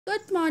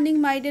Good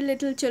morning, my dear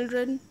little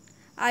children.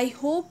 I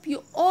hope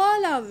you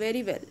all are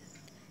very well.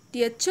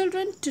 Dear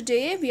children,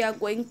 today we are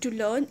going to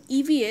learn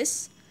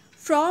EVS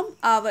from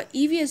our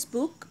EVS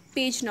book,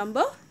 page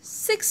number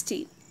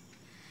 16.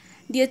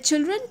 Dear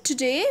children,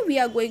 today we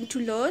are going to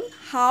learn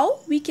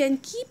how we can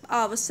keep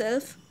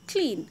ourselves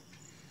clean.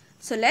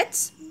 So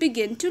let's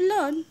begin to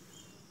learn.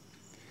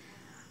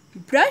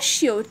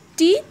 Brush your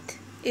teeth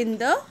in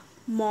the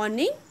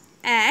morning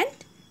and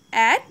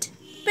at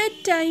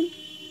bedtime.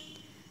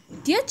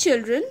 Dear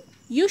children,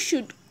 you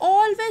should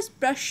always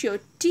brush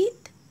your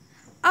teeth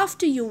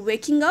after you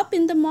waking up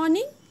in the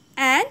morning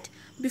and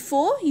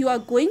before you are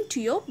going to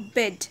your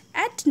bed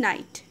at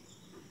night.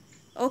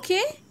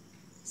 Okay?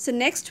 So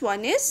next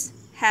one is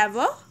have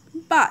a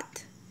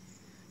bath.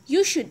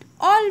 You should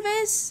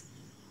always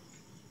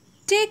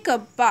take a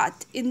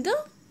bath in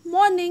the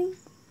morning.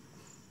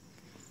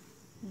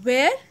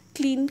 Wear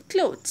clean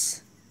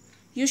clothes.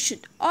 You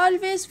should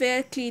always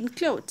wear clean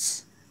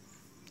clothes.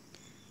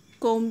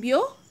 Comb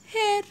your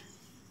hair.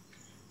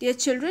 Dear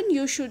children,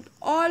 you should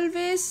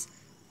always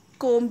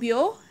comb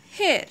your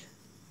hair.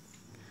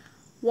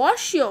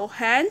 Wash your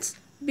hands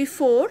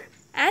before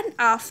and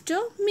after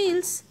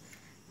meals.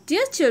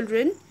 Dear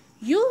children,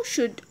 you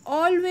should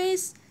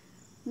always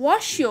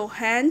wash your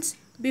hands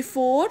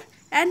before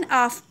and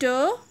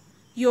after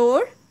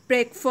your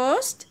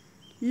breakfast,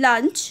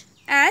 lunch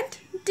and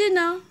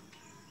dinner.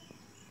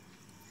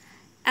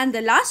 And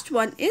the last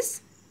one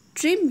is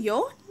trim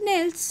your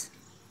nails.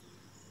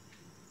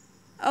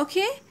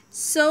 Okay,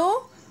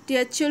 so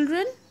dear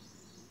children,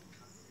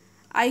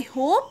 I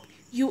hope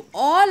you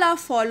all are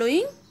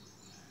following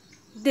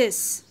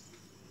this.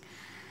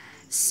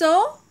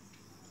 So,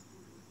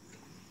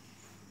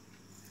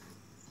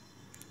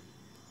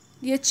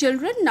 dear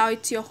children, now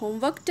it's your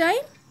homework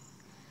time.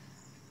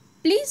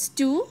 Please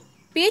do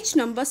page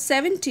number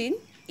 17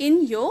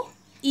 in your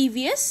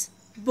EVS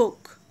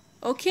book.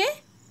 Okay,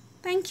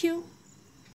 thank you.